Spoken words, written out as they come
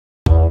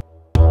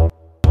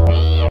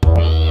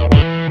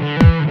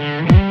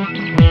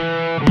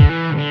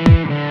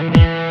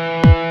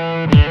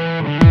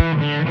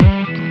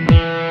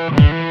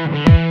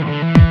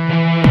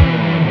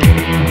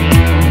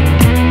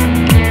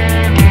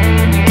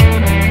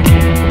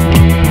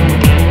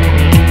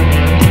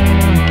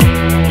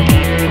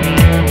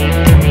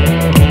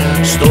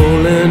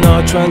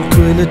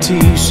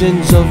poverty.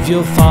 Sins of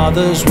your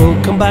fathers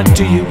will come back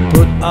to you,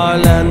 put our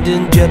land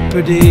in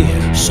jeopardy.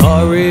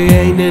 Sorry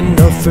ain't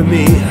enough for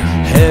me.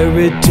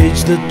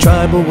 Heritage, the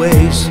tribal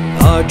ways,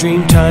 our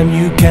dream time,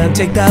 you can't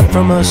take that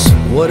from us.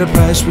 What a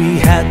price we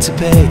had to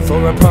pay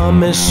for a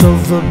promise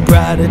of a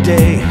brighter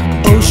day.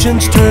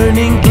 Oceans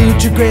turning blue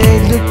to grey,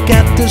 look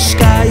at the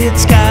sky,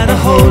 it's got a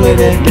hole in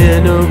it.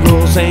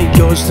 Minerals ain't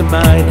yours to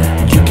mine,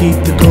 you keep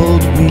the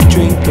gold, we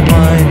drink the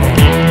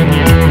wine.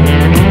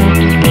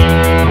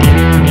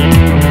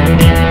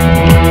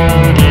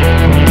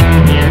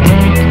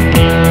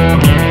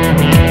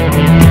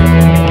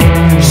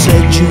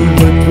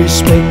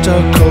 Respect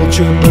our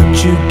culture,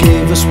 but you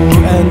gave us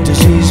war and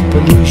disease.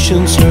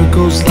 Pollution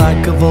circles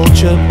like a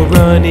vulture, we're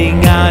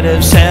running out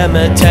of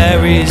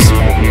cemeteries.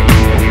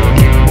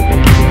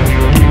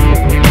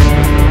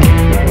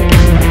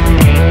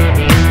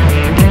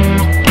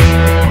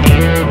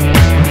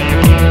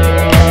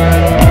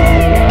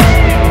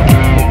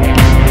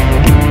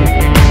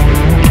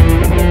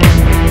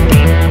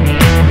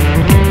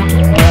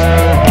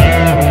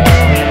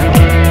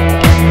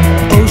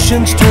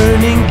 Oceans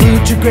turning blue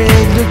to grey,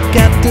 look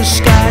at the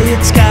sky,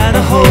 it's got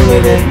a hole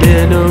in it.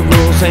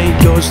 Minerals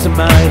ain't yours to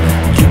mine,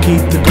 you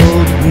keep the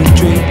gold, we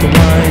drink the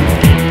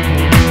wine.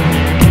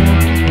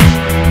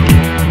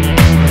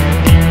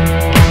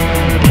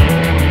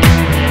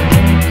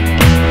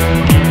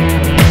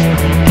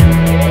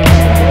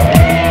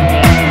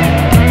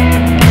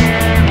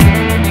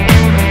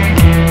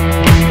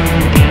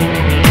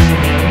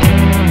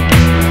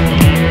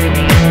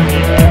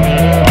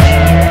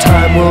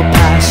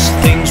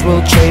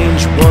 Will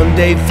change one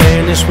day,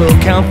 fairness will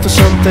count for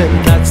something.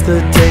 That's the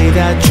day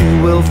that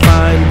you will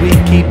find we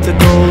keep the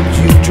gold,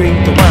 you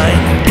drink the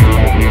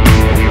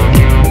wine.